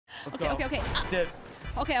Let's Okay, go. okay, okay. Dip.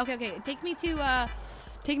 Okay. Take me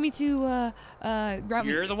to Ramee.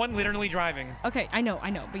 You're the one literally driving. Okay, I know,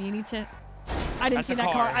 but you need to. I didn't see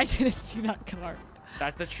that car. I didn't see that car.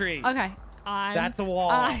 That's a tree. Okay. That's a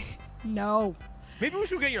wall. No. Maybe we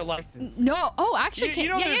should get your license. No. Oh, actually, you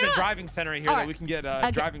know there's a driving center here that we can get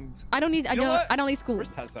driving. I don't need school. I don't need school.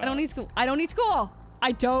 I don't need school.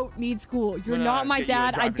 I don't need school. You're not my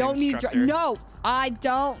dad. I don't need. No, I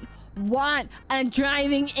don't want a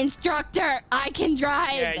driving instructor. I can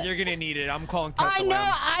drive. Yeah, you're gonna need it. I'm calling Tessa. I know.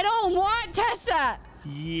 I don't want Tessa.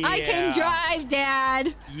 Yeah. I can drive,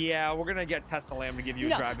 Dad. Yeah, we're gonna get Tessa Lamb to give you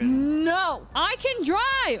a drive-in. No, I can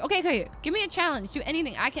drive. Okay. Give me a challenge. Do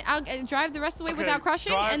anything. I'll drive the rest of the way without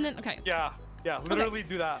crushing, and then Yeah. Literally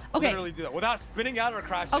do that. Okay. Literally do that without spinning out or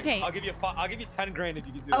crashing. Okay. I'll give you 10 grand if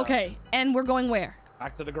you can do that. Okay, and we're going where?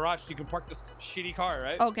 Back to the garage. So you can park this shitty car,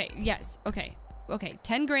 right? Okay. Yes. Okay.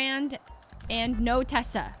 10 grand, and no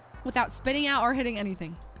Tessa, without spinning out or hitting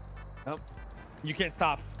anything. Nope. You can't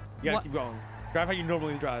stop. You gotta keep going. Drive how you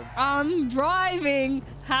normally drive. I'm driving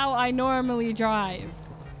how I normally drive.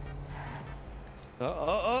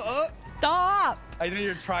 Stop! I know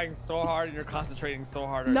you're trying so hard and you're concentrating so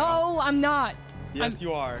hard. No, I'm not. Yes,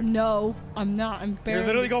 you are. No, I'm not. I'm barely. You're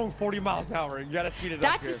literally going 40 miles an hour. You gotta speed it up.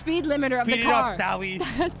 That's the speed limiter of the car. Speed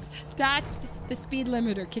it up, Sally. That's the speed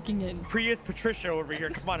limiter kicking in. Prius Patricia over here.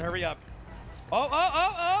 Come on, hurry up.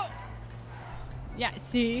 Oh. Yeah,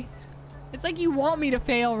 see? It's like you want me to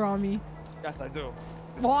fail, Ramee. Yes, I do.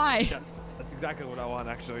 Why? Yes, that's exactly what I want,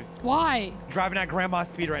 actually. Why? Driving at grandma's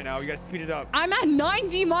speed right now. You gotta speed it up. I'm at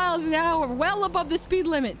 90 miles an hour, well above the speed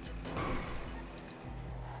limit.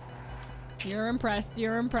 You're impressed.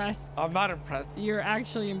 I'm not impressed. You're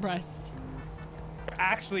actually impressed. You're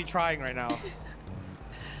actually trying right now.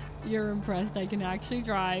 You're impressed. I can actually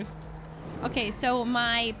drive. Okay, so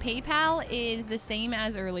my PayPal is the same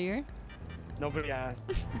as earlier. Nobody asked.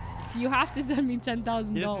 You have to send me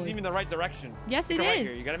 $10,000. This isn't even the right direction. Yes, it is.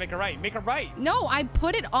 Here. You gotta make it right. Make it right. No, I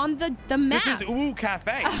put it on the map. This is Ooh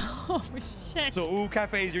Cafe. Oh, shit. So Ooh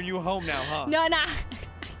Cafe is your new home now, huh? No.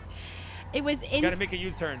 It was You gotta make a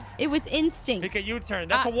U-turn. It was instinct. Make a U-turn.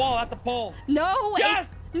 That's a wall. That's a pole. No, yes!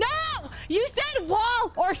 No! You said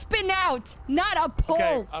wall or spin out, not a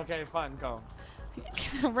pole. Okay, fine. Go.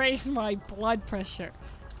 Raise my blood pressure.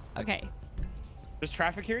 Okay. There's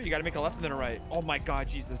traffic here. You gotta make a left and then a right. Oh my God,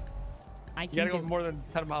 Jesus. You gotta go more than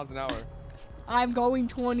 10 miles an hour. I'm going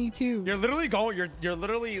 22. You're literally going. You're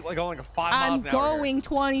literally like going like 5 miles an hour. I'm going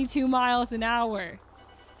 22 miles an hour.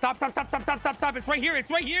 Stop. It's right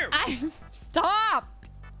here. I'm stopped.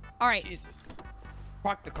 All right. Jesus.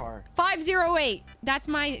 Park the car. 508. That's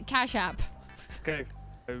my Cash App. Okay.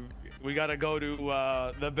 We gotta go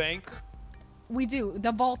to the bank. We do.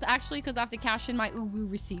 The vault, actually, because I have to cash in my Ubu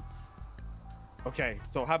receipts. Okay.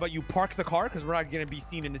 So how about you park the car? Because we're not gonna be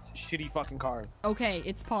seen in this shitty fucking car. Okay.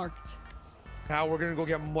 It's parked. Now we're gonna go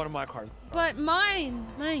get one of my cars. But mine.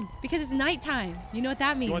 Because it's nighttime. You know what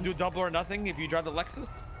that means. You wanna do double or nothing if you drive the Lexus?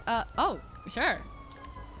 Oh, sure.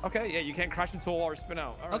 Okay, yeah, you can't crash into a wall or spin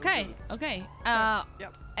out. All right, okay.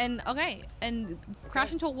 Yep. And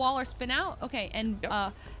crash into a wall or spin out. Okay, and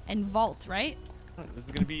and vault, right? This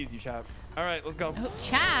is gonna be easy, chat. All right, let's go. Oh,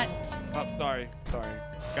 chat. Oh, sorry.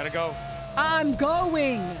 Gotta go. I'm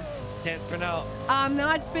going. Can't spin out. I'm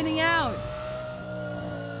not spinning out.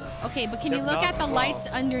 Okay, but can you look at the lights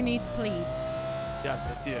underneath, please? Yes,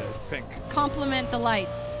 I see it. It's pink. Compliment the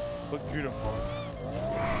lights. Looks beautiful.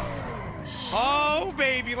 Oh,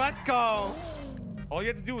 baby, let's go. All you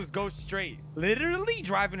have to do is go straight. Literally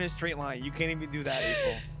drive in a straight line. You can't even do that,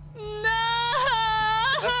 April. No!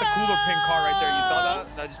 That's the cooler pink car right there. You saw that?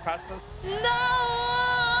 That just passed us? No!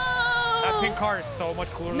 That pink car is so much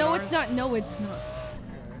cooler than ours. It's not. No, it's not.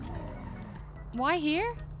 Why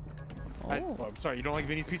here? I'm sorry, you don't like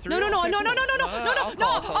Vinny's Pizzeria? No.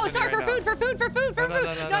 Oh, sorry, for food.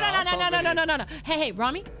 No. Hey,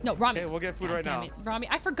 Ramee. No, Ramee. Okay, we'll get food right now. Damn it, Ramee.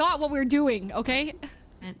 I forgot what we were doing, okay?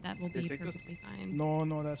 And that will be perfectly fine.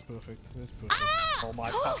 No, that's perfect. Ah! Oh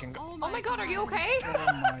my fucking Oh my God, are you okay?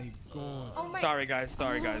 Oh my God. Oh my. Sorry guys.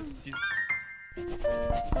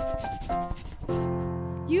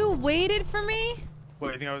 You waited for me?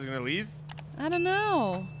 What, you think I was gonna leave? I don't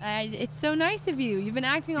know. It's so nice of you. You've been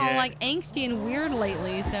acting all like angsty and weird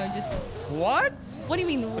lately, so just... What? What do you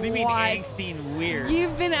mean, What do you mean angsty and weird?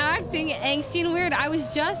 You've been acting angsty and weird. I was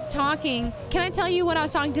just talking. Can I tell you what I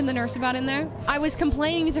was talking to the nurse about in there? I was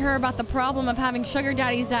complaining to her about the problem of having sugar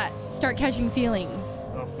daddies that start catching feelings.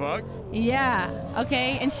 The fuck? Yeah,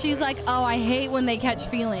 okay? And she's like, oh, I hate when they catch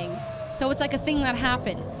feelings. So it's like a thing that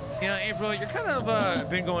happens. You know, April, you're kind of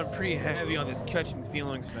been going pretty heavy on this catching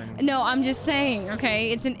feelings thing. No, I'm just saying,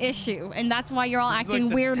 okay? It's an issue, and that's why you're all acting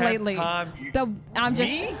like weird lately.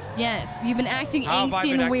 Me? Yes, you've been acting How have I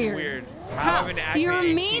angsty been and acting weird. weird? How have I been acting You're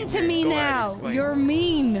angsty mean and to weird? me Go now. ahead, explain. You're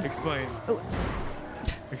mean. Explain.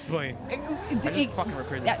 Explain. I just fucking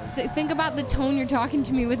recorded this. Think about the tone you're talking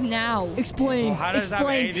to me with now. Explain. Well, how does that have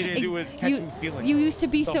anything to do with catching feelings? You used to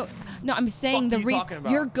be so. No, I'm saying the reason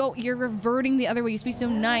you're reverting the other way. You used to be so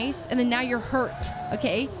nice, and then now you're hurt.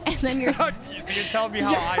 Okay, and then you're. So you're telling me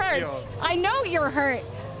how I feel. I know you're hurt.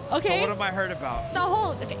 Okay. So what am I hurt about? The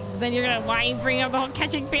whole. Okay. Then you're gonna why you bring up the whole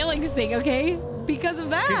catching feelings thing? Okay. Because of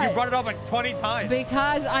that. Because you brought it up like 20 times.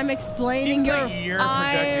 Because I'm explaining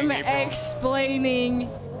explaining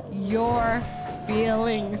your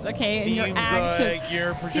feelings, okay, and your actions. Like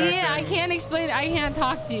you're projecting. See, I can't explain. I can't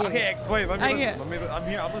talk to you. Okay, explain. Let me listen. I'm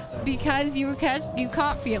here. I'm listening. Because you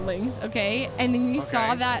caught feelings, okay, and then you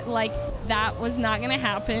saw that like that was not gonna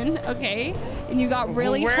happen, okay, and you got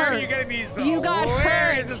really hurt. Where are you getting these? You got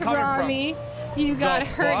hurt, Ramee. You got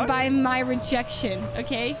hurt by my rejection,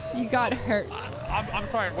 okay? You got hurt. I'm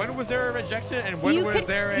sorry. When was there a rejection, and when was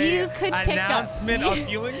there an announcement of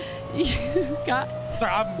feelings? You got.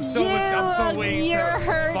 Sorry, I'm still waiting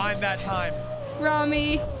to find that time.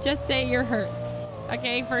 Ramee, just say you're hurt,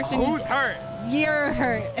 okay? First thing. Who's hurt? You're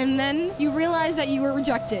hurt, and then you realized that you were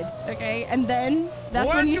rejected, okay? And then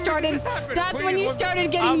that's when you started. That's when you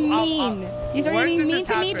started getting mean. You started getting mean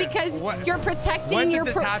to me because you're protecting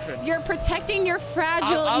your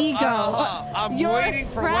fragile ego. Your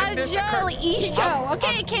fragile ego.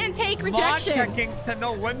 Okay, it can't take rejection. I'm checking to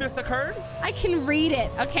know when this occurred. I can read it.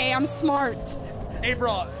 Okay, I'm smart.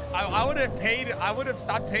 April, I would have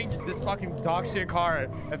stopped paying this fucking dog shit car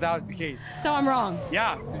if that was the case. So I'm wrong.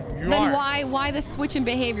 Yeah, you then are. why the switch in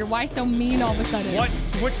behavior? Why so mean all of a sudden? What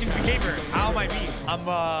switch in behavior? How am I mean? I'm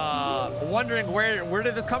wondering where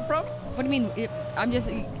did this come from? What do you mean?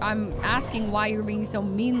 I'm asking why you're being so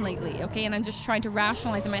mean lately, okay? And I'm just trying to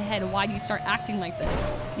rationalize in my head why do you start acting like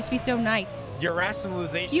this? You used to be so nice. Your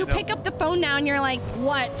rationalization. You pick up the phone now and you're like,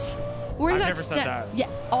 what? Where's that never said that. Yeah,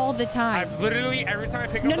 all the time. I've literally every time I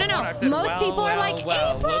pick up the phone, I've said, most people are like,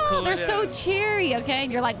 April, they're so cheery, okay?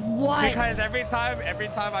 And you're like, what? Because every time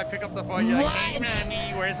I pick up the phone, you're like, hey,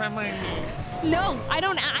 Ramee, where's my money? No, I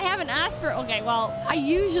haven't asked for, okay, well, I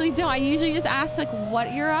usually don't. I usually just ask, like,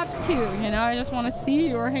 what you're up to. You know, I just want to see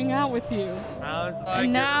you or hang out with you.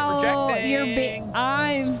 And now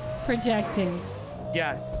I'm projecting.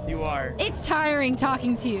 Yes, you are. It's tiring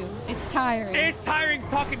talking to you. It's tiring. It's tiring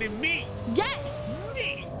talking to me. Yes.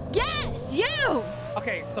 Me. Yes, you.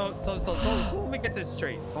 Okay, so let me get this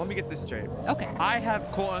straight. Okay. I have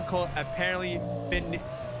quote unquote apparently been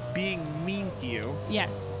being mean to you.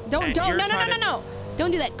 Yes. No.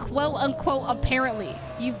 Don't do that. Quote unquote apparently.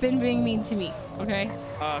 You've been being mean to me. Okay.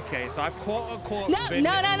 Okay, so I've quote unquote No, been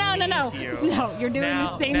no. to you. No, you're doing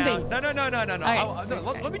the same thing. No.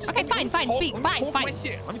 Right. Let me just. Okay, fine. Speak. Fine. Let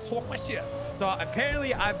me talk my shit. So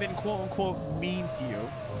apparently I've been quote unquote mean to you.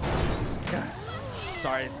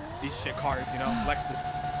 Sorry, these shit cars, you know, Lexus.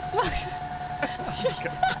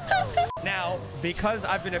 Now, because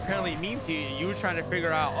I've been apparently mean to you, you were trying to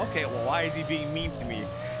figure out, okay, well, why is he being mean to me?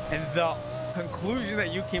 And the conclusion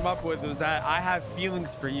that you came up with was that I have feelings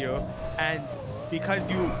for you, and because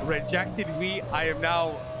you rejected me, I am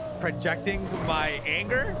now projecting my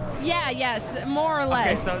anger. Yeah, yes, more or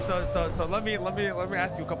less. Okay, so let me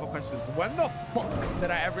ask you a couple questions. When the fuck did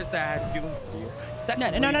I ever say I had feelings for you?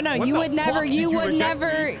 Secondly, no. You would never say.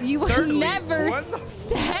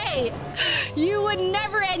 You would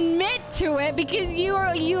never admit to it because you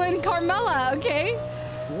and Carmela, okay?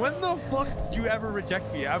 When the fuck did you ever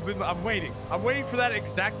reject me? I'm waiting. I'm waiting for that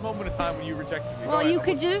exact moment of time when you rejected me. Well, you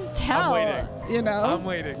could just tell. I'm waiting. You know. I'm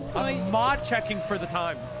waiting. I'm mod checking for the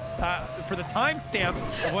time. For the timestamp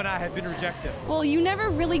of when I had been rejected. Well, you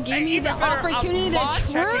never really gave me the opportunity to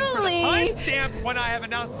truly. Timestamp when I have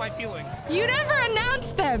announced my feelings. You never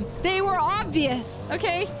announced them. They were obvious.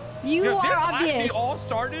 Okay. You are obvious. It all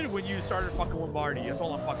started when you started fucking with Marty. That's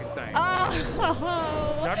all I'm fucking saying.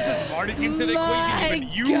 Oh. Not because Marty came to the equation,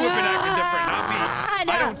 but you have been acting different, not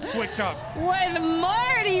me. I don't switch up. With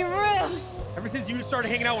Marty, really? Ever since you started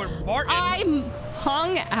hanging out with Martin. I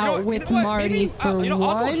hung out with Marty for one.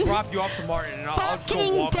 I'll go drop you off to Martin and I'll just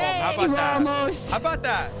go walk home. How about that? How about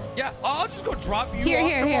that? Yeah, I'll just go drop you off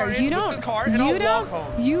to Martin with his car and I'll walk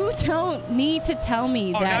home. You don't need to tell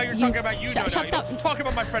me that. Now you're talking about you. Shut up. Talking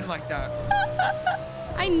about my friend like that.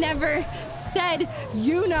 I never said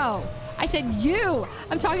you know. I said you.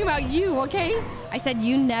 I'm talking about you, okay? I said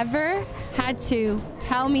you never had to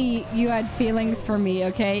tell me you had feelings for me,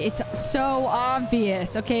 okay? It's so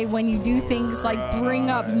obvious, okay? When you do things like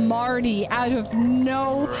bring up Marty out of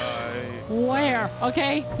nowhere,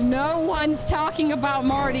 okay? No one's talking about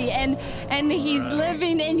Marty, and he's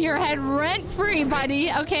living in your head rent-free,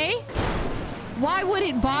 buddy, okay? Why would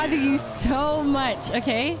it bother you so much,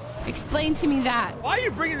 okay? Explain to me that. Why are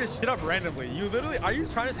you bringing this shit up randomly? You literally, are you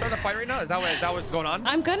trying to start a fight right now? Is that what's going on?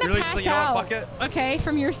 I'm gonna really pass out, okay,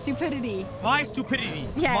 from your stupidity. My stupidity.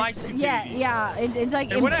 Yes, My stupidity. yeah. It's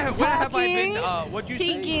like when have I been, what'd you to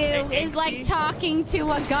say? you is like talking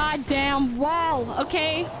to a goddamn wall,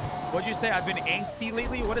 okay? What'd you say? I've been angsty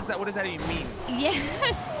lately? What does that even mean?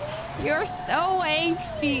 Yes, you're so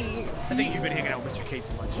angsty. I think you've been hanging out with Mr. K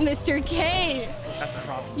too much. Mr. K. That's my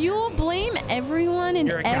problem. You blame everyone and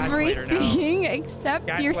everything except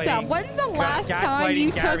yourself. When's the last time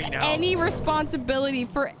you took any responsibility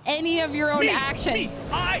for any of your own actions?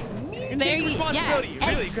 I need responsibility. Yeah,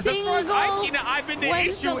 really, because as far as I've been the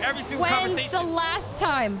issue every single conversation. When's the last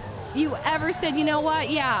time you ever said, you know what?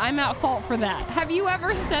 Yeah, I'm at fault for that. Have you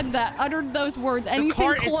ever said that? Uttered those words? Anything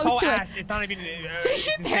close to it? It's not even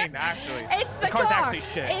it's insane, actually. It's the car.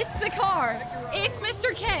 It's the car. It's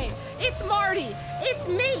Mr. K. It's Marty. It's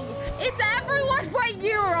me. It's everyone but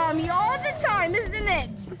you, Ramee, all the time, isn't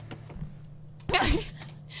it? Can't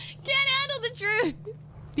handle the truth.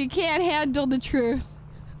 You can't handle the truth.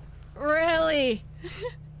 Really?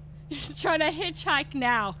 Trying to hitchhike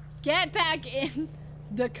now. Get back in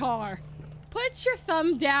the car. Put your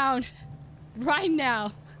thumb down right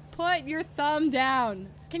now. Put your thumb down.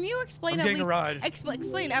 Can you explain at least?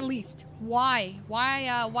 Explain at least why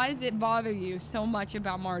does it bother you so much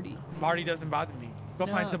about Marty? Marty doesn't bother me. Go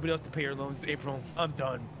find somebody else to pay your loans, April. I'm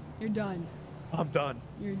done. You're done. I'm done.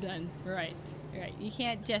 You're done. Right. Right. You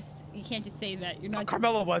can't just say that. You're not.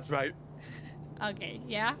 Carmela was right. Okay.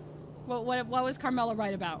 Yeah. What was Carmela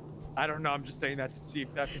right about? I don't know. I'm just saying that to see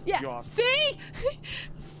if that pisses you off. See?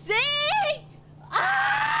 See?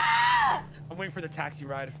 Ah! I'm waiting for the taxi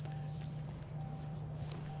ride.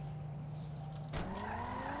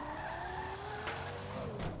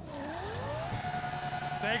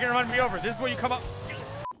 They ain't gonna run me over. This is where you come up.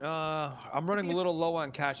 I'm running a little low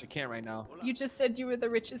on cash. I can't right now. You just said you were the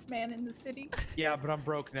richest man in the city. Yeah, but I'm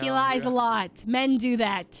broke now. He lies a lot. Men do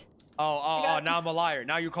that. Oh, now I'm a liar.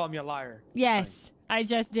 Now you call me a liar. Yes, I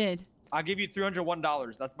just did. I'll give you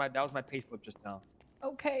 $301. That was my payslip just now.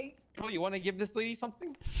 Okay. Oh, you want to give this lady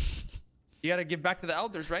something? You got to give back to the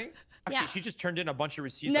elders, right? Actually, she just turned in a bunch of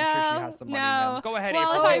receipts. I'm sure she has some money now. Go ahead,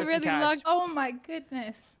 April. If I really look... Oh my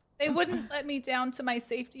goodness. They wouldn't let me down to my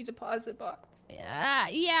safety deposit box.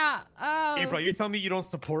 Yeah. April, you're telling me you don't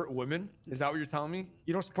support women? Is that what you're telling me?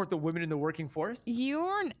 You don't support the women in the working force?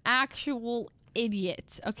 You're an actual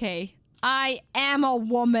idiot, okay? I am a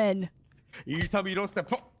woman. You tell me you don't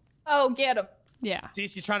support... Oh, get him. Yeah. See,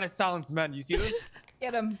 she's trying to silence men. You see this?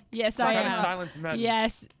 Get him. Yes, I am. Trying to silence men.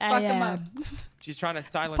 Yes, I am. She's trying to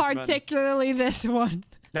silence men. Particularly this one.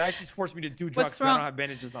 Now she's forced me to do drugs because I don't have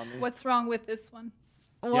bandages on me. What's wrong with this one?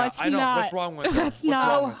 What's I know. not? What's wrong with her? What's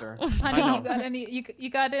not? Wrong with her? I know. You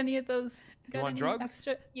got any of those? You want drugs?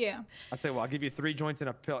 Extra? Yeah. I'll tell you what. I'll give you 3 joints and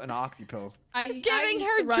a pill, and an oxy pill. Giving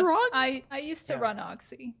her drugs? I used to run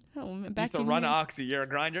oxy. Oh, back you used to run oxy. You're a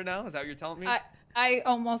grinder now? Is that what you're telling me? I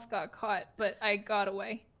almost got caught, but I got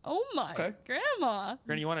away. Oh my grandma.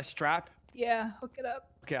 Granny, you want a strap? Yeah, hook it up.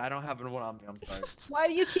 Okay, I don't have one on me. I'm sorry. Why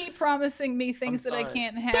do you keep promising me things that I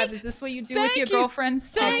can't have? Is this what you do with your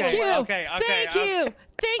girlfriends? Thank you. Okay. Thank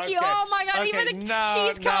you. Oh my God, even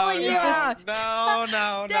she's calling you out. No,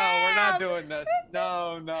 we're not doing this.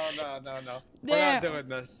 No. We're not doing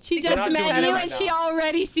this. She just met you and she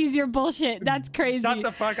already sees your bullshit. That's crazy. Shut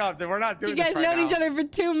the fuck up. We're not doing this right now. You guys known each other for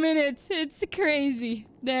 2 minutes. It's crazy.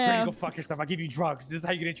 Damn. Granny, go fuck yourself. I'll give you drugs. This is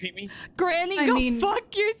how you're gonna treat me? Granny, go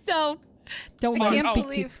fuck yourself. Don't let him speak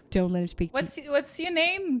to you. Don't let him speak to you. What's your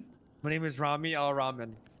name? My name is Ramee Al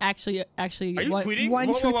Ramen. Actually, are you tweeting? One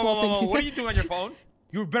truthful thing. What are you doing on your phone?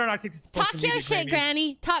 You better not take this. Talk your shit,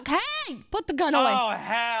 Granny. Talk. Hey, put the gun away. Oh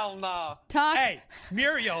hell no. Talk. Hey,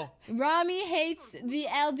 Muriel. Ramee hates the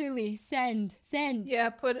elderly. Send.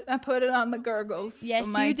 Yeah, I put it on the gurgles. Yes,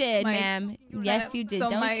 you did, ma'am. Yes, you did.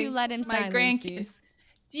 Don't you let him silence you.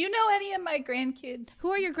 Do you know any of my grandkids?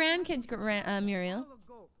 Who are your grandkids, Muriel?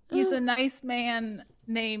 He's a nice man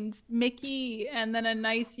named Mickey, and then a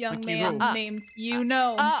nice young man named Hell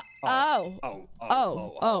no. Okay, hold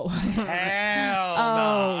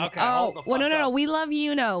the fuck no. We love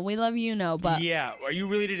Uno, but yeah. Are you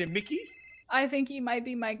related to Mickey? I think he might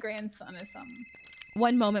be my grandson or something.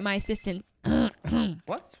 One moment, my assistant.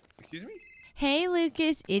 What? Excuse me? Hey,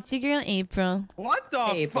 Lucas. It's your girl, April. What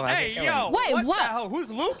the April, how's it Hey, going? yo. Wait, what? The hell? Who's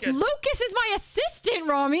Lucas? Lucas is my assistant,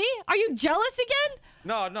 Ramee. Are you jealous again?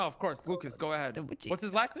 No, of course. Lucas, go ahead. What's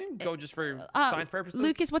his last name? Go just for science purposes.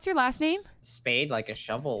 Lucas, what's your last name? Spade like a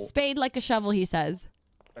shovel. Spade like a shovel, he says.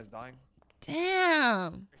 Guy's dying.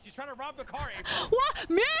 Damn. She's trying to rob the car, April. What?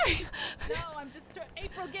 Mary! No, I'm just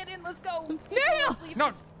April, get in. Let's go. Muriel!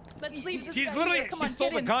 No. Let's leave this She's guy literally, here. Come she on, stole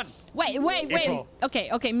get the in. gun. Wait. April.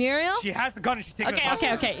 Okay, Muriel. She has the gun and she's taking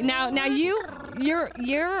it. Okay. Now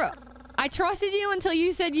you're. I trusted you until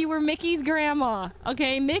you said you were Mickey's grandma.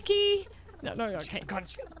 Okay, Mickey. No. Okay.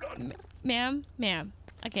 She has the gun. Ma'am.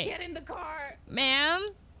 Okay. Get in the car. Ma'am,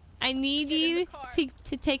 I need Get in you the car.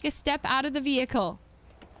 to take a step out of the vehicle.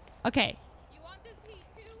 Okay. You want this heat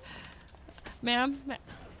too? Ma'am.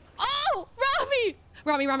 Oh,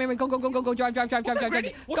 Ramee, go, drive. What's up,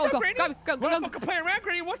 Granny? What's up, Granny? Go. We're not fucking playing around,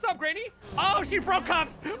 Granny. What's up, Granny? Oh, she broke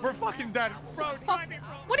cops. We're fucking dead. Bro, drive me,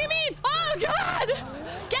 bro. What do you mean? Oh, God!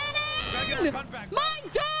 Get Gotta get in! her gun back. My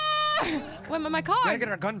door! Wait, my car. Gotta get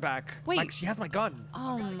her gun back. Wait. Like, she has my gun.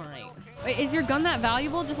 Oh, my. Wait, is your gun that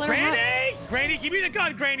valuable? Just let her have. Granny, give me the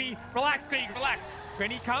gun, Granny. Relax, Granny, relax.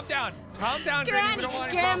 Granny, calm down. Calm down, Granny. We don't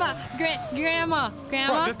want any problems. Grandma.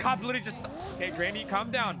 Bro, this cop literally just... Okay, Granny,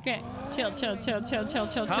 calm down. Chill. Calm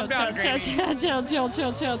down, Granny.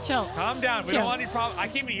 Chill. Calm down. We Chill. don't want any problems. I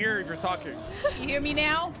can't even hear if you're talking. You hear me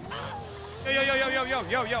now? Yo.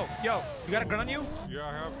 You got a gun on you? Yeah,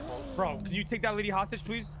 I have. Bro, can you take that lady hostage,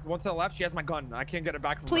 please? The one to the left, she has my gun. I can't get it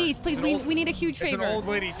back from her. Please, we need a huge favor. It's an old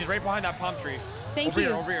lady. She's right behind that palm tree. Thank you.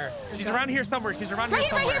 Over here. She's around here somewhere. Right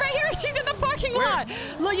here. She's in the parking lot.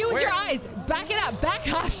 Look, use your eyes. Back it up.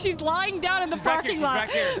 Back up. She's lying down in the parking lot.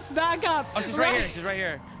 She's back here. Back up. Oh, she's right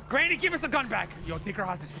here. Granny, give us the gun back. Yo, take her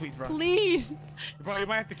hostage, please, bro. Please. Bro, you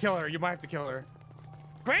might have to kill her.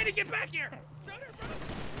 Granny, get back here. Shut her, bro.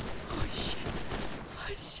 Oh, shit.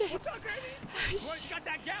 What's up, Granny? She got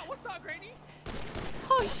that gat. What's up, Granny?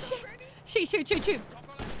 Oh, shit. Shoot.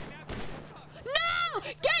 No!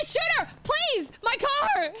 Shoot her! Please! My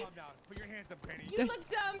car! Calm down. Put your hands up, Granny. You look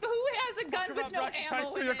dumb. Who has a gun with no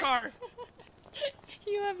ammo in your it? car.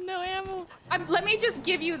 You have no ammo. Let me just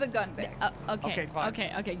give you the gun back. Okay. Okay, fine.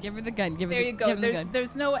 Okay. Give her the gun. There you go.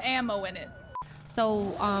 There's no ammo in it.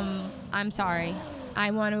 So, I'm sorry.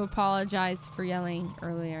 I want to apologize for yelling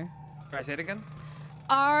earlier. Can I say it again?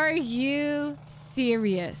 Are you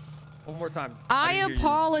serious? One more time. I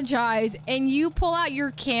apologize, and you pull out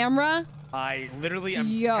your camera? I literally am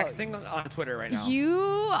texting on Twitter right now. You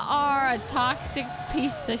are a toxic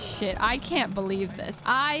piece of shit. I can't believe this.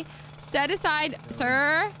 I set aside,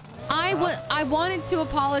 sir. I wanted to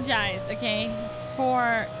apologize, okay,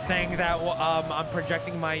 for saying that I'm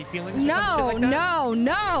projecting my feelings.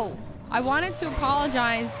 No. I wanted to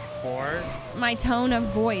apologize for my tone of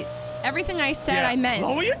voice. Everything I said, I meant.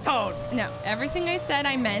 Lower your tone. No, everything I said,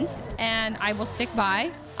 I meant, and I will stick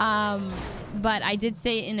by. But I did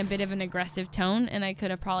say it in a bit of an aggressive tone, and I could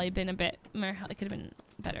have probably been a bit more. I could have been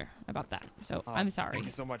better about that. So I'm sorry. Thank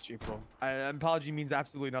you so much, April. An apology means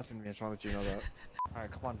absolutely nothing to me. I just want to let you know that. All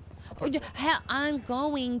right, come on. Hell, I'm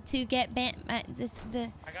going to get back. I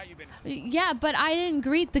got you, baby. Yeah, but I didn't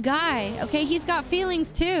greet the guy. Okay, he's got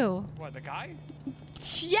feelings too. What, the guy?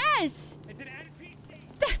 Yes. It's an NPC.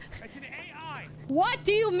 It's an AI. What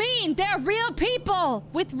do you mean? They're real people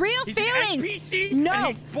with real feelings. He's an NPC. No. And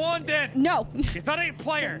he spawned in. No. He's not a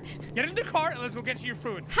player. Get in the car and let's go get you your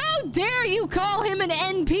food. How dare you call him an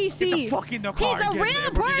NPC? Get the fuck in the car. He's a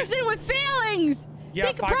real person with feelings. Yeah,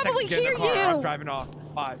 they could probably hear you. I'm driving off.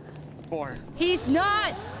 5, 4. He's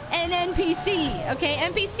not an NPC. Okay,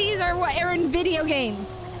 NPCs are in video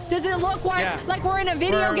games. Does it look like we're in a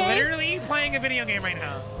video game? We're literally playing a video game right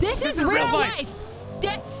now. This is real life.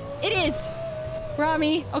 It is.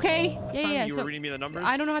 Ramee, okay? Yeah. You were reading me the numbers?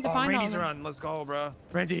 I don't know how to find Randy's all of them. around. Let's go, bro.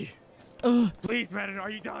 Randy. Please, man, are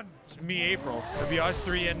you done? It's me, April. It'll be us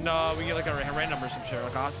 3 and we get like a random number or some shit,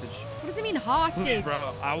 like a hostage. What does it mean, hostage? Please,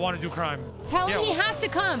 bro. I want to do crime. Tell him he has to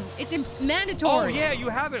come. It's mandatory. Oh, yeah, you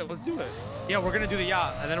have it. Let's do it. Yeah, we're going to do the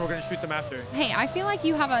yacht, and then we're going to shoot them after. Hey, I feel like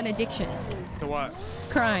you have an addiction. To what?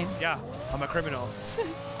 Crime. Yeah, I'm a criminal.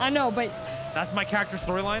 I know, but... That's my character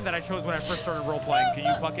storyline that I chose when I first started role-playing. Can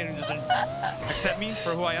you fucking just accept me for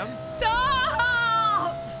who I am?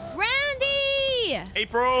 Stop! Randy!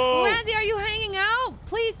 April! Randy, are you hanging out?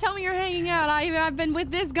 Please tell me you're hanging out. I've been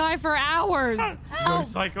with this guy for hours. go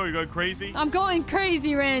psycho? You go crazy? I'm going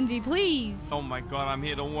crazy, Randy. Please. Oh my god, I'm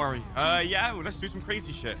here. Don't worry. Yeah, well, let's do some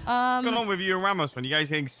crazy shit. What's going on with you and Ramos? When you guys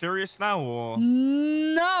getting serious now, or?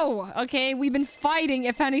 No. Okay, we've been fighting.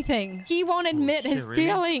 If anything, he won't admit his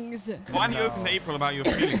feelings. Why didn't you open to April about your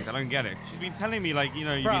feelings? I don't get it. She's been telling me like, you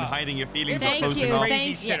know, you've been hiding your feelings. Thank you.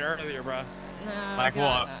 Thank you. Earlier, bro. Like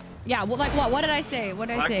what? Yeah, well, like what? What did I say? What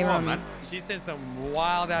did I say, Ramee? She said some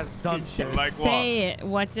wild ass dumb shit. Like what? Say it.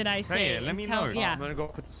 What did I say? Say it. Let me know. Yeah. I'm gonna go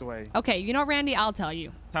put this away. Okay, you know, Randy, I'll tell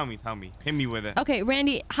you. Tell me. Hit me with it. Okay,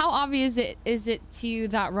 Randy, how obvious is it to you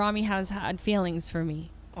that Ramee has had feelings for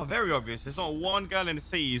me? Oh, very obvious. There's not one girl in the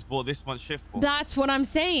city he's bought this much shit for. That's what I'm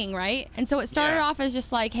saying, right? And so it started off as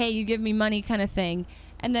just like, hey, you give me money kind of thing.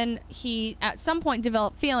 And then he, at some point,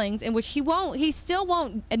 developed feelings in which he still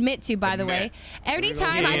won't admit to, by the way. Every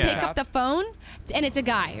time I pick up the phone, and it's a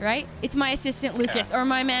guy, right? It's my assistant, Lucas, or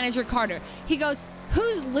my manager, Carter. He goes,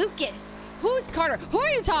 who's Lucas? Who's Carter? Who are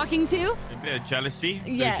you talking to? A bit of jealousy.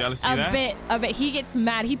 Yeah, a bit. He gets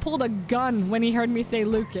mad. He pulled a gun when he heard me say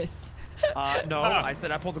Lucas. No, I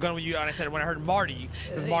said I pulled the gun with you, and I said when I heard Marty,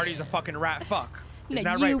 because Marty's a fucking rat fuck. Isn't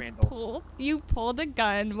that right, Randall? You pulled a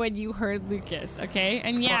gun when you heard Lucas, okay?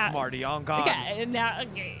 And Fuck Marty, on God.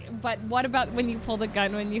 Okay, but what about when you pulled a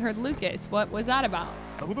gun when you heard Lucas? What was that about?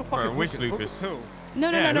 Who the fuck is which Lucas? Who?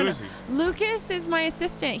 No. Lucas is my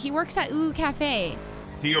assistant. He works at Ooh Cafe.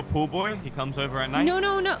 To your pool boy? He comes over at night?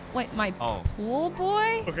 No. Wait, my pool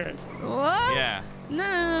boy? Okay. What? Yeah.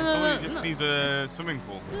 No. He just needs a swimming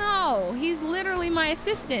pool. No, he's literally my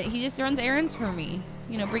assistant. He just runs errands for me.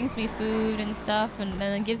 You know, brings me food and stuff, and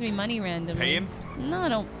then gives me money randomly. Pay him? No, I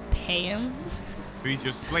don't pay him. So he's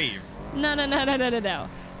your slave? No.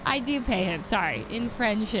 I do pay him. Sorry, in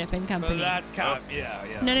friendship and company. That's kind of,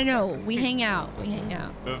 yeah. No. We hang out.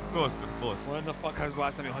 Of course. When the fuck was the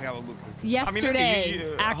last time you hung out with Lucas?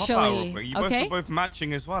 Yesterday, actually. You guys are both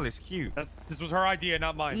matching as well. It's cute. This was her idea,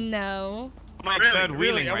 not mine. No. My third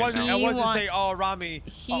wheeling right now. I wasn't saying, oh, Ramee.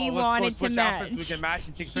 He wanted to match. We can match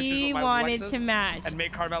and take pictures He with my wanted Lexus to match. And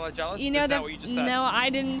make Carmela jealous? You know that what you just said? No,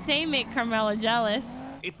 I didn't say make Carmela jealous.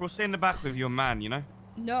 April, stay in the back with your man, you know?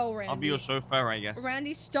 No, Randy. I'll be your chauffeur, I guess.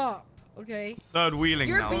 Randy, stop. Okay. Third wheeling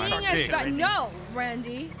You're now, being man. as bad. No,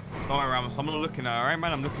 Randy. Don't worry, Ramos. I'm not looking at her, alright,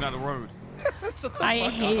 man? I'm looking at the road. I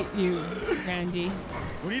hate you, Randy.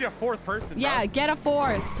 We need a fourth person. Yeah, bro. get a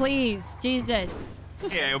fourth, please. Jesus.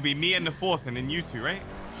 Yeah, it'll be me and the fourth, and then you two, right?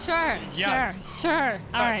 Sure.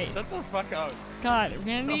 All right. Shut the fuck up. God,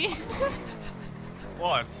 Randy.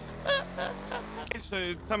 What?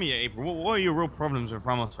 So tell me, April, what are your real problems with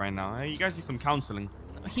Ramos right now? You guys need some counseling.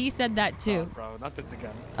 He said that too. Oh, bro, not this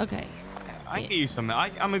again. Okay. I can get you some.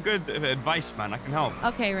 I'm a good advice man. I can help.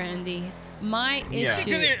 Okay, Randy. My issue.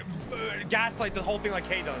 You're gonna gaslight the whole thing like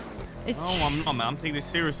Kay does. No, I'm not, man. I'm taking this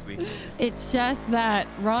seriously. It's just that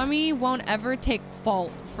Ramee won't ever take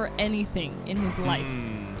fault for anything in his life.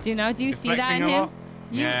 Do you see that in him?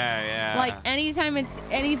 Yeah. Like anytime it's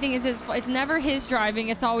anything is his fault. It's never his driving.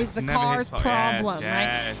 It's always the car's problem,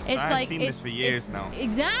 right? It's I've seen this for years now.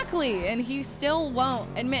 Exactly, and he still won't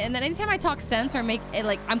admit. And then anytime I talk sense or make it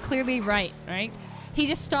like I'm clearly right, he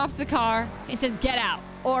just stops the car and says, "Get out."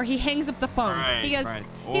 Or he hangs up the phone. He goes,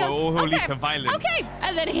 or he'll lead to violence. Okay,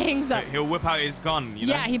 and then he hangs up. He'll whip out his gun. You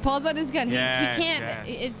know? Yeah, he pulls out his gun. He can't.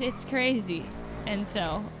 Yes. It's crazy, and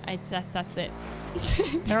so that's it.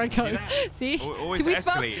 There it goes. See, we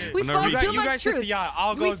spoke too much truth.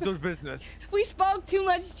 I'll go do business. We spoke too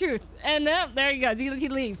much truth, and there he goes. He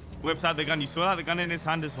leaves. Whips out the gun. You saw the gun in his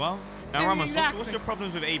hand as well. Now, Ramos, what's your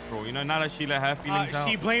problems with April? You know, now that she let her feelings out.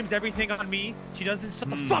 She blames everything on me. She doesn't shut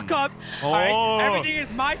the fuck up. Oh. Right? Everything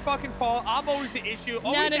is my fucking fault. I'm always the issue.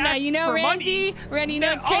 No. You know, Randy, you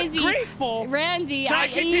know, it's crazy. Ungrateful. Randy,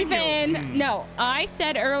 I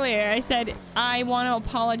said earlier, I want to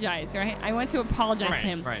apologize, right? I went to apologize to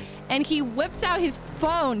him. Right. And he whips out his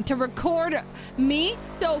phone to record me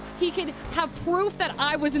so he could have proof that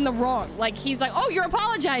I was in the wrong. Like, he's like, oh, you're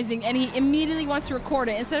apologizing. And he immediately wants to record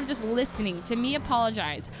it instead of just listening to me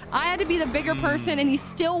apologize. I had to be the bigger person, and he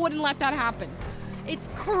still wouldn't let that happen. It's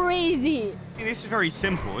crazy. This is very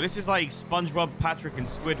simple. This is like SpongeBob, Patrick, and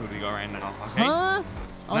Squidward we got right now, okay? Huh?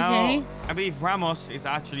 Okay. Now, I believe Ramos is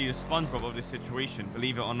actually the SpongeBob of this situation,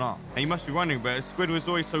 believe it or not. Now, you must be wondering, but Squidward's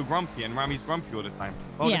always so grumpy, and Ramee's grumpy all the time.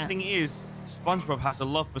 Well, the thing is, SpongeBob has a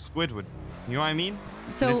love for Squidward. You know what I mean?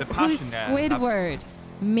 So who's Squidward?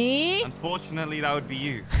 Me? Unfortunately, that would be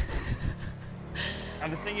you.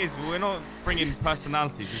 And the thing is, we're not bringing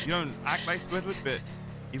personalities. You don't act like Squidward, but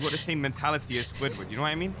you've got the same mentality as Squidward. You know what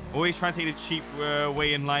I mean? Always trying to take the cheap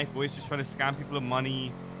way in life. Always just trying to scam people of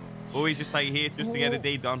money. Always just like here just to get the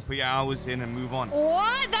day done, put your hours in and move on.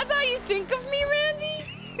 What? That's how you think of me,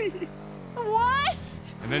 Randy? What?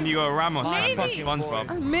 And then you go Ramos and Maybe.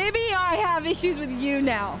 SpongeBob. Maybe I have issues with you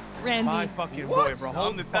now, Randy. My fucking boy, bro.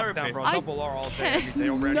 I'm the therapist. Bro. Double R all day, every day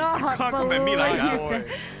already. Not You can't come at me like that. Boy.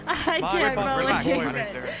 I My can't fucking relax. believe boy it.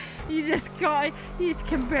 right there. He's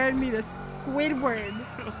compared me to Squidward.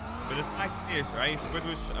 But the fact is, right,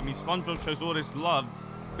 SpongeBob shows all this love,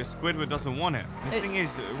 but Squidward doesn't want it. And the thing is,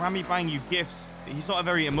 Ramee buying you gifts, he's not a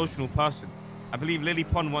very emotional person. I believe Lily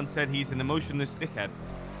Pond once said he's an emotionless dickhead.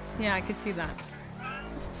 Yeah, I could see that.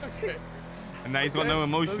 Okay. And now he's got no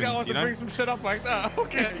emotions, This guy wants you to know? bring some shit up like that.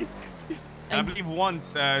 Okay. And I believe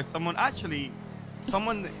once he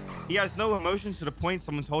has no emotions to the point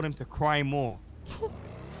someone told him to cry more.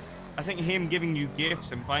 I think him giving you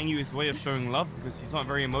gifts and buying you his way of showing love, because he's not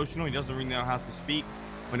very emotional. He doesn't really know how to speak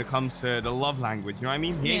when it comes to the love language. You know what I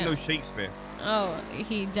mean? He ain't no Shakespeare. Oh,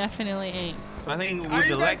 he definitely ain't. So I think with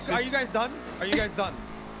the Lexus... Are you guys done? Are you guys done?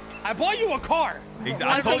 I bought you a car. Once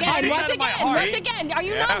again, are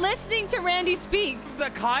you not listening to Randy speak?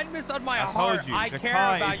 The kindness on my I heart. told you, I the care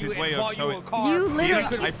car about is you his way and of bought you a showing- car. You literally, I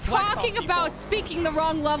he's flex on talking about speaking the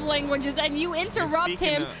wrong love languages, and you interrupt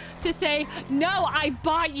him to say, "No, I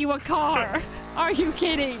bought you a car." Are you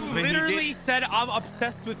kidding? When he Literally said I'm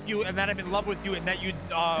obsessed with you and that I'm in love with you and that you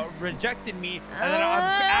rejected me and then I'm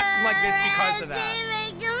acting like this because of that.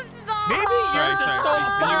 Maybe you're just so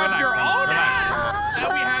far of your own ass that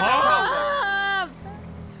we have that problem.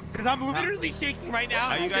 Because I'm literally shaking right now.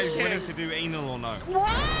 Are you guys willing to do anal or no?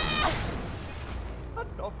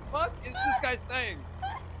 What the fuck is this guy saying?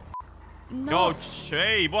 No. Yo,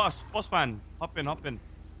 hey, boss man, hop in.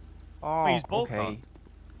 Oh, Please, okay.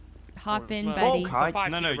 Hop in, Bolt buddy. car.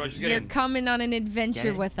 No, just get You're in. coming on an Get adventure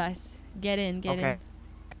in. with us. Get in, get Okay. in.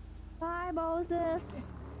 Bye, Moses.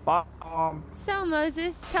 But, So,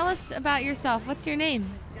 Moses, tell us about yourself. What's your name?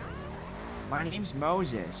 my name's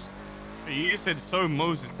Moses. You just said, so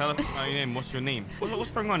Moses, tell us about your name. What's your name?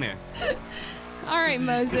 What's going on here? All right,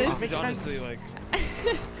 Moses. It's honestly like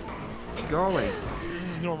Going.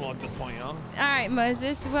 normal at this point, huh? All right,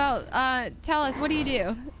 Moses. Well, tell us, what do you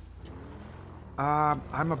do?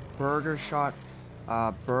 I'm a burger shop,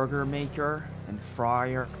 burger maker and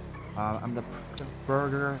fryer. I'm the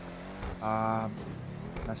burger.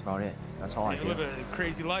 That's about it. That's all I You do. live a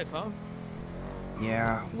crazy life, huh?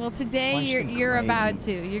 Yeah. Well, today Question you're about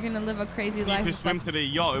crazy. to. You're gonna live a crazy You life. need to swim That's- to the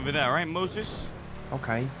yacht over there, right, Moses?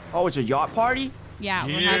 Okay. Oh, it's a yacht party? Yeah,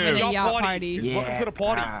 we're Yeah. having a Yacht yacht party. party. Yeah. Welcome to the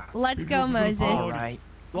party. Let's go, Moses. All right.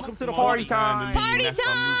 Welcome to the Party party. time. Party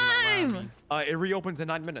time! It reopens in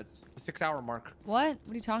 9 minutes. The 6-hour mark. What?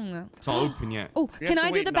 What are you talking about? It's not open yet. Oh, We can have to I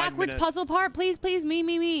do wait the 9 backwards minutes. puzzle part? Please, please.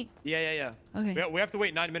 Me. Yeah. Okay. We have to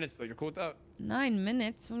wait 9 minutes though. You're cool with that? 9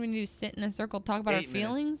 minutes? What do we do? Sit in a circle, talk about our 8 minutes.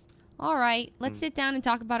 feelings? All right, let's sit down and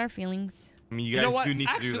talk about our feelings. I mean, you You guys know what? do need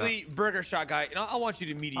to do that. Actually, Burger Shot guy, I want you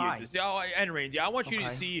to mediate Hi. this. And Randy, I want you to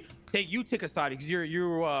Okay. take a side because you're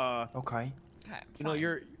Okay.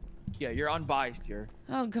 you're unbiased here.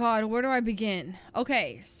 Oh God, where do I begin?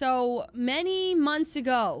 Okay, so many months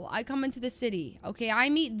ago, I come into the city. Okay, I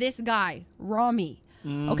meet this guy, Ramee.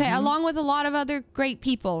 Okay, along with a lot of other great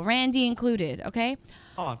people, Randy included. Okay.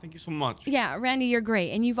 Oh, thank you so much. Yeah, Randy, you're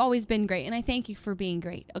great, and you've always been great, and I thank you for being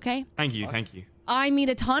great. Okay. Thank you. I meet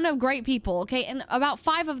a ton of great people, okay? And about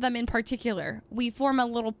 5 of them in particular, we form a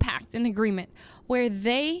little pact, an agreement, where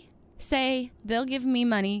they say they'll give me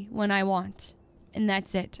money when I want. And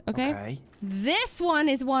that's it, okay? Okay. This one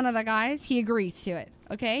is one of the guys. He agrees to it,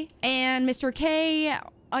 okay? And Mr. K,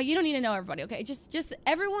 you don't need to know everybody, okay? Just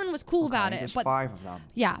everyone was cool about it. There's But 5 of them.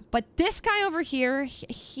 yeah, but this guy over here,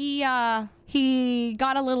 he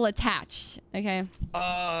got a little attached, okay?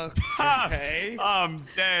 Okay. I'm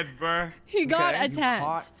dead, bro. He got Okay. You attached.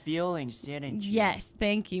 caught feelings, didn't you? Yes,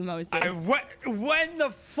 thank you, Moses. When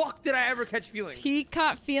the fuck did I ever catch feelings? He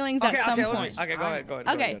caught feelings at some point. Okay, go ahead.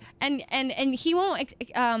 Okay, and he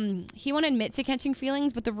won't admit to catching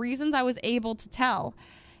feelings, but the reasons I was able to tell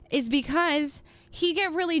is because he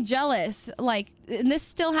get really jealous, like, and this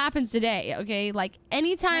still happens today, okay? Like,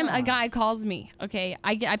 anytime a guy calls me, okay,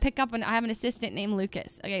 I pick up and I have an assistant named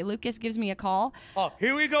Lucas, okay? Lucas gives me a call. Oh,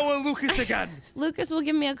 here we go with Lucas again. Lucas will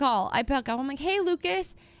give me a call. I pick up, I'm like, hey,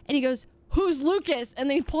 Lucas, and he goes, who's Lucas? And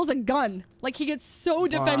then he pulls a gun. Like, he gets so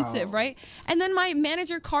defensive, Wow. right? And then my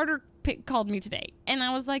manager, Carter, called me today, and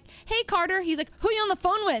I was like, hey, Carter. He's like, who you on the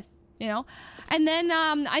phone with? You know? And then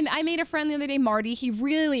I made a friend the other day, Marty. He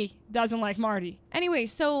really doesn't like Marty. Anyway,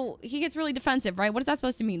 so he gets really defensive, right? What is that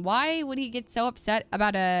supposed to mean? Why would he get so upset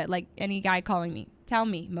about any guy calling me? Tell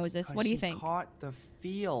me, Moses. What do you think? Caught the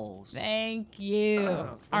feels. Thank you.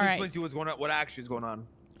 All right. Explain to you what's going on. What actually is going on?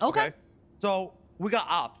 Okay. So we got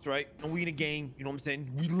ops, right? And we in a gang. You know what I'm saying?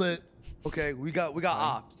 We lit. Okay. We got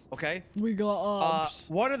ops. Okay. We got ops.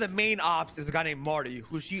 One of the main ops is a guy named Marty,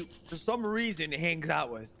 who she for some reason hangs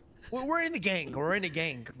out with. We're in the gang. We're in a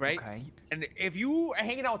gang, right? Okay. And if you are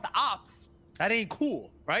hanging out with the ops, that ain't cool,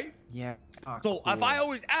 right? Yeah. So if I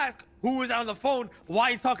always ask who was on the phone, why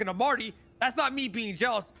you talking to Marty, that's not me being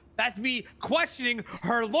jealous. That's me questioning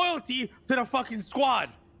her loyalty to the fucking squad.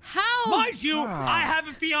 How? Mind you, I have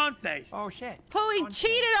a fiance. Oh shit. Who he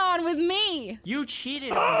cheated on with me? You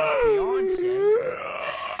cheated on your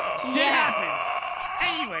fiance.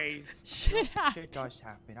 Anyways, Shit does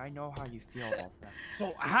happen. I know how you feel about that.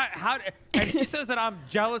 so how and she says that I'm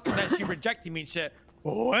jealous and that she rejected me and shit.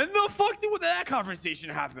 When the fuck did that conversation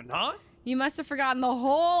happen, huh? You must have forgotten the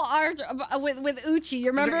whole art with Uchi. You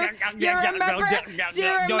remember? Do you remember? No.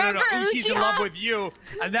 Uchi's Uchi? in love with you,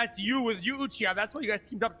 and that's you with you, Uchi. That's why you guys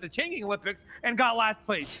teamed up at the Changing Olympics and got last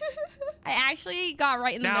place. I actually got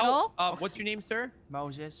right in the middle. What's your name, sir?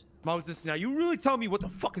 Moses. Moses. Now you really tell me what the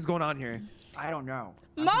fuck is going on here. I don't know.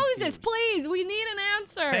 I'm Moses, confused. please, we need an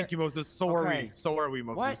answer. Thank you, Moses. So are Okay. we. So are we,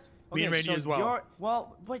 Moses. What? Me and Randy as well.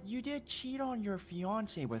 Well, but you did cheat on your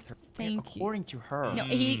fiance with her. Thank you. According to her. No,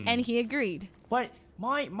 he agreed. But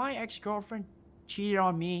my ex-girlfriend cheated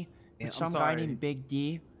on me Yeah, with I'm some guy sorry. named Big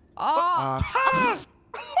D. Oh.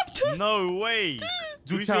 No way.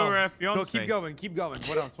 Do Who's tell. your fiance? Go, keep going. Keep going.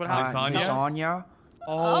 What else? What happened? Lasagna.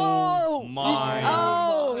 Oh my.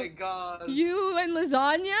 Oh my God. You and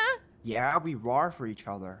Lasagna? Yeah, we roar for each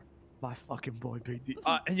other. My fucking boy, Big D.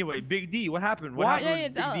 Anyway, Big D, what happened? What What? happened Yeah,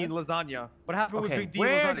 with Big D tell and lasagna? What happened with Okay, Big D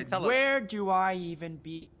and lasagna? Tell us. where do I even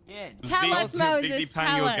begin? Tell us, Moses, Did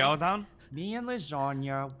tell your girl us. down? Me and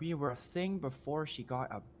Lasagna, we were a thing before she got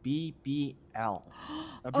a BBL.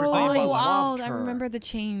 A birthday I buzzer. loved I her. remember the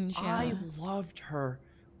change. Yeah. I loved her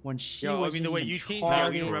when she Yo, I was mean, the in way you changed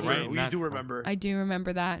charting. it, we remember. right? We do remember. I do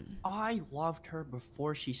remember that. I loved her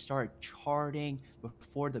before she started charting,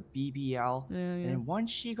 before the BBL. Yeah. And once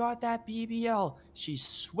she got that BBL, she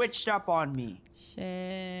switched up on me.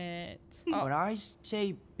 Shit. When I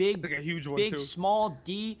say big, Like a huge one, big, too. small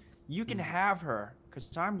D, you can have her. Because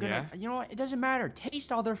I'm gonna, Yeah. you know what? It doesn't matter.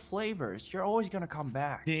 Taste other flavors. You're always gonna come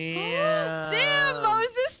back. Damn. Damn,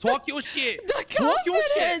 Moses. Talk your shit. The Talk your shit.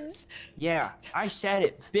 confidence. Yeah, I said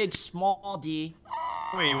it. Big, small D.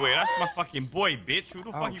 Wait, that's my fucking boy, bitch. Who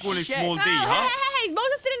the fuck you calling shit. small D, Hey, huh? hey,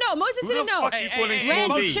 Moses didn't know. Moses Who didn't the know. fuck you calling small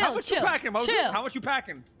Randy, D? chill. How much you packing, Moses? chill. How much you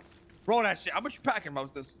packing? Roll that shit. How much you packing,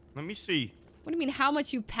 Moses? Let me see. What do you mean, how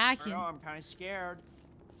much you I packing? know, I'm kind of scared.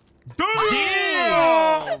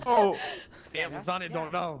 Damn. Oh, Damn, lasagna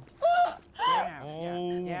don't know. Damn,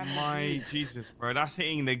 oh yeah, my Jesus, bro. That's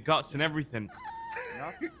hitting the guts and everything.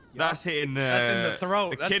 Yup, That's hitting That's in the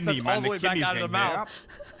throat. the That's kidney, all man. the way back kidney's out of the getting hit. mouth.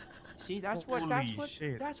 See, that's what Holy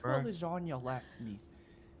shit, bro. lasagna left me.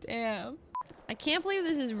 Damn. I can't believe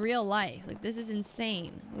this is real life. Like, this is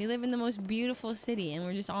insane. We live in the most beautiful city, and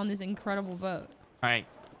we're just on this incredible boat. All right.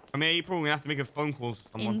 I mean, April, we're gonna have to make a phone call to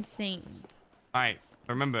someone. Insane. All right.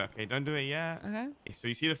 Remember, okay, don't do it yet. Okay. Okay, so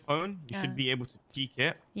you see the phone? You should be able to peek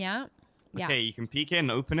it. Yeah. Yeah. Okay, you can peek it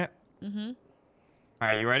and open it. Mm-hmm. All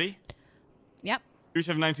right, you ready? Yep.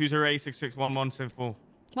 279-208-661174. What?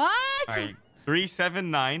 All right,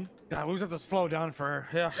 379. God, we just have to slow down for her.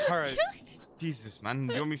 Yeah, all right. Jesus, man.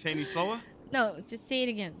 Do you want me to say any slower? No, just say it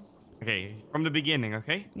again. Okay, from the beginning,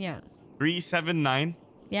 okay? Yeah. 379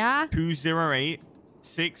 Yeah? 208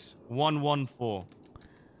 6114.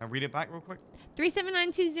 Now read it back real quick.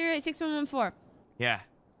 379-208-6114. Yeah.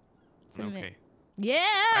 Submit. Okay.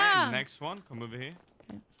 Yeah. And next one, come over here.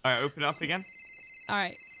 All right, open it up again. All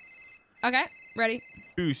right. Okay. Ready?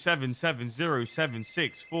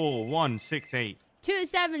 27707641168.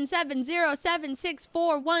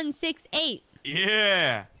 27707641168.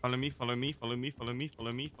 Yeah. Follow me, follow me, follow me, follow me,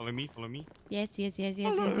 follow me, follow me, follow me. Yes. Follow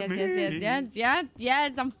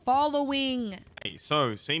Yes, I'm following. Hey,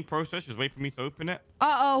 so same process. Just wait for me to open it.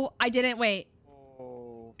 Uh-oh, I didn't wait.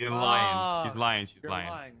 Oh, You're lying. She's lying. She's You're lying.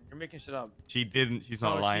 lying. You're making shit up. She didn't. She's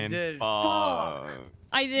not No, she lying. did. Fuck.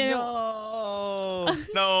 I didn't. No.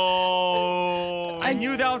 No. I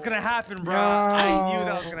knew that was gonna happen, bro. I knew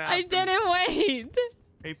that was gonna happen. I didn't wait.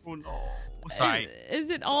 April, no. Sorry. Is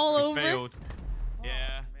it all We over? failed.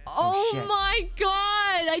 Yeah. Oh shit. my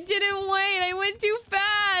god, I didn't wait. I went too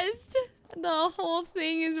fast. The whole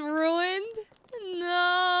thing is ruined.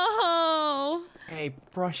 No. Hey,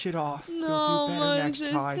 brush it off. No, You'll do better next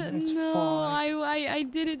Moses. time. It's No, fine. I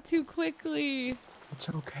did it too quickly. It's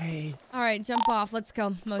okay. All right, jump off. Let's go,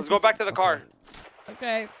 Moses. Let's go back to the car.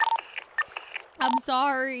 Okay. I'm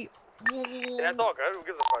sorry. Yeah, it's all good. Who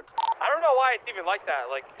gives a fuck? I don't know why it's even like that.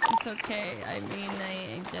 Like, it's okay. I mean,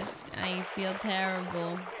 I feel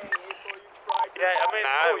terrible. Yeah, I mean,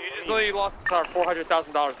 you just only lost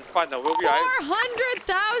 $400,000. It's fine though. We'll be alright.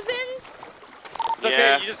 400,000? It's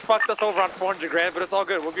okay. You just fucked us over on 400 grand, but it's all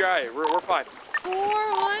good. We'll be alright. We're fine.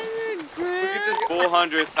 400 grand?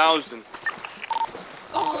 400,000.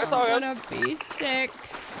 Oh, it's all good. I'm gonna be sick.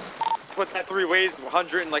 Split that 3 ways,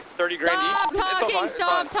 130 grand Stop each. talking!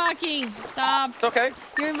 Stop talking! Stop! It's okay.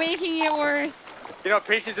 You're making it worse. You know,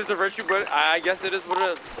 patience is a virtue, but I guess it is what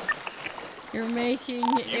it is. You're making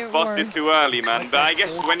it You worse. busted too early, man. But I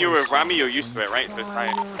guess when you're with Ramee, you're used to it, right? So it's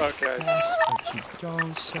fine. Okay. But you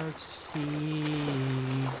don't succeed.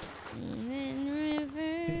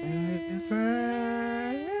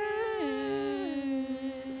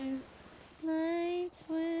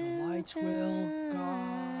 Lights will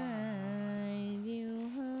guide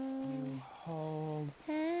you home.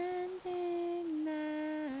 And ignite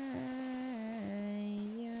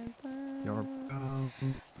your Your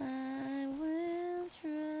I will try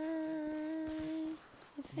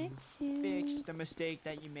to fix you. Fix the mistake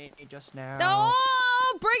that you made just now. No,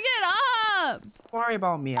 bring it up. Don't worry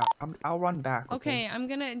about me. I'll run back. Okay, I'm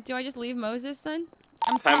gonna. Do I just leave Moses then?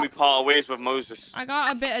 Time we part ways with Moses. I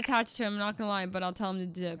got a bit attached to him, I'm not gonna lie, but I'll tell him to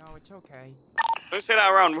dip. No, it's okay. Don't say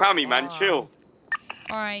that around Ramee, man. Chill.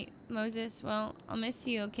 Alright, Moses, well, I'll miss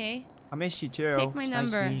you, okay? I miss you too. Take my It's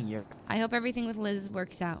number. Nice meeting you. I hope everything with Liz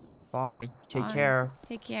works out. Bye. Take Bye. care.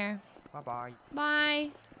 Take care. Bye-bye. Bye.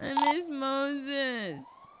 I miss Moses.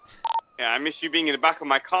 Yeah, I miss you being in the back of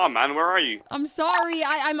my car, man. Where are you? I'm sorry,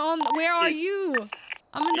 I'm on. Where are you?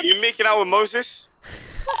 I'm in the. You making out with Moses?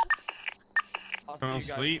 I'll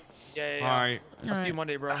Sleep. Yeah. Alright. I'll see you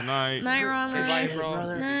Monday, bro. Good night. Night, Ramos. Bye,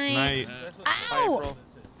 bro. Night. Night. Ow!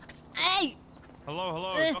 Hey!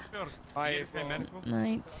 Hello, doctor. Bye, Yes, hey, medical.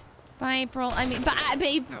 Night. Bye, April. I mean, bye,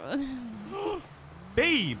 babe.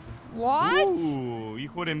 Babe. What? Ooh, you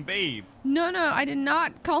called him babe. No, I did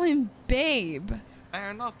not call him babe.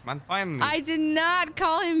 Fair enough, man. Finally. I did not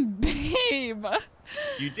call him babe.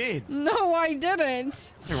 You did. No, I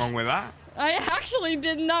didn't. Nothing wrong with that. I actually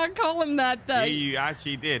did not call him that though. Yeah, you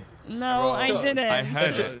actually did. No, I didn't. I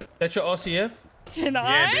heard it. That's your RCF? Did I?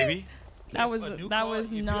 Yeah, baby. That was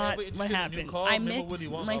not what happened. I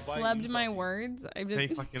flubbed my Coffee. words. I Say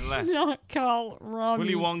did fucking left. not call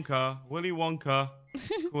Ramee. Willy Wonka.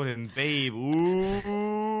 Called him babe.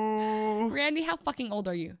 Ooh. Randy, how fucking old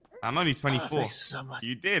are you? I'm only 24. thanks so much.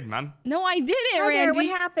 You did, man. No, I didn't, Hi there, Randy.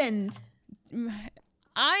 what happened?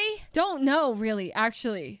 I don't know, really,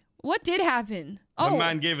 actually. What did happen? The Oh,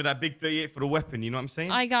 man gave her that big 38 for the weapon, you know what I'm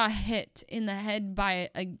saying? I got hit in the head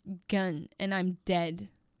by a gun, and I'm dead.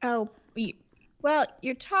 Oh, well,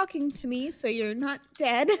 you're talking to me, so you're not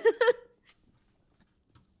dead.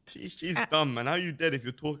 She's dumb, man. How you dead if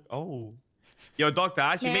you talk? Oh. Yo, doctor,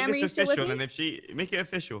 actually Ma'am, make are you this still with official, me? and if she make it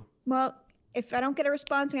official. Well, if I don't get a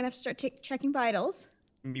response, I'm gonna have to start checking vitals.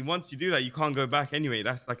 I mean, once you do that, you can't go back anyway.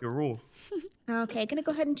 That's like a rule. Okay, gonna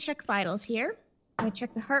go ahead and check vitals here. I'm gonna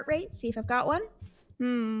check the heart rate, see if I've got one.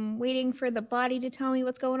 Waiting for the body to tell me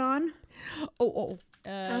what's going on.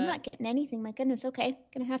 I'm not getting anything, my goodness. Okay,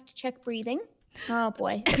 gonna have to check breathing. Oh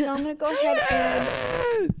boy. So I'm gonna go ahead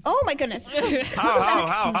and... Oh my goodness.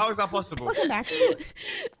 How is that possible? Welcome back.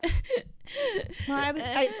 Well,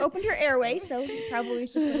 I opened your airway, so it probably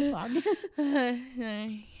was just a little clogged.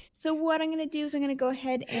 So what I'm gonna do is I'm gonna go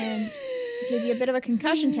ahead and give you a bit of a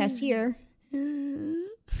concussion test here.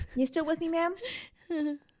 You still with me, ma'am?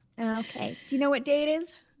 Okay. Do you know what day it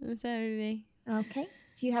is? Saturday. Okay.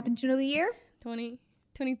 Do you happen to know the year?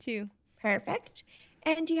 2022. Perfect.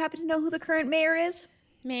 And do you happen to know who the current mayor is?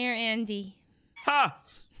 Mayor Andy. Ha!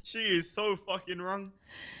 She is so fucking wrong.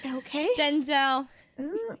 Okay. Denzel.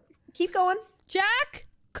 Keep going. Jack?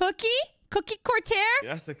 Cookie Cortair?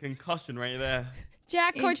 Yeah, that's a concussion right there.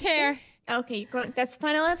 Jack Cortair. Okay, that's the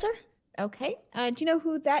final answer? Okay. Do you know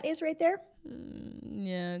who that is right there?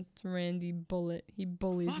 Yeah, it's Randy Bullet. He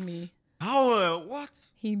bullies me. How? What?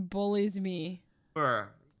 He bullies me. Bruh,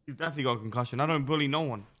 you definitely got a concussion. I don't bully no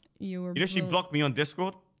one. You know she blocked me on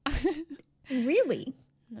Discord? Really?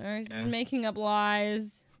 Nurse is making up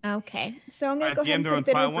lies. Okay. So I'm going to go I ahead and DM'd her put a on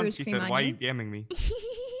bit Twitter of once. bruise She cream said, on why are you. you DMing me?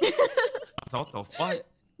 I thought, what the fuck?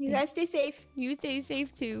 You guys stay safe. You stay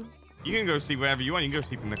safe too. You can go sleep wherever you want. You can go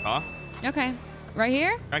sleep in the car. Okay. Right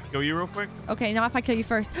here? Can I kill you real quick? Okay, not if I kill you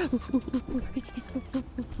first. No.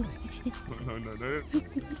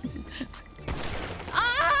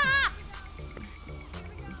 Ah!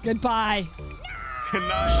 Goodbye. Good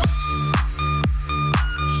night.